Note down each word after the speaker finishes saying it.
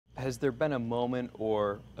Has there been a moment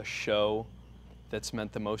or a show that's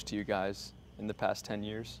meant the most to you guys in the past 10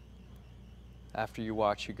 years? After you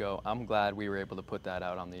watch, you go, I'm glad we were able to put that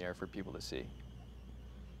out on the air for people to see.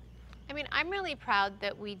 I mean, I'm really proud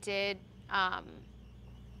that we did,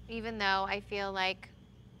 even though I feel like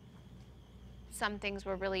some things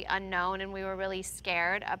were really unknown and we were really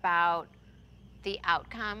scared about the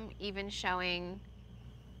outcome, even showing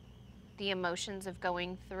the emotions of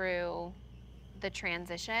going through the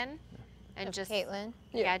transition. And Of just Caitlyn?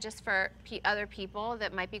 yeah, just for other people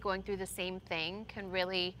that might be going through the same thing can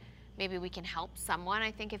really, maybe we can help someone.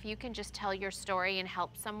 I think if you can just tell your story and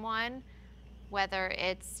help someone, whether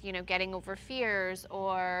it's, you know, getting over fears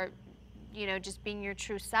or, you know, just being your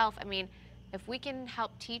true self. I mean, if we can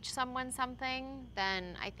help teach someone something,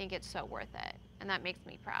 then I think it's so worth it. And that makes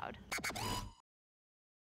me proud.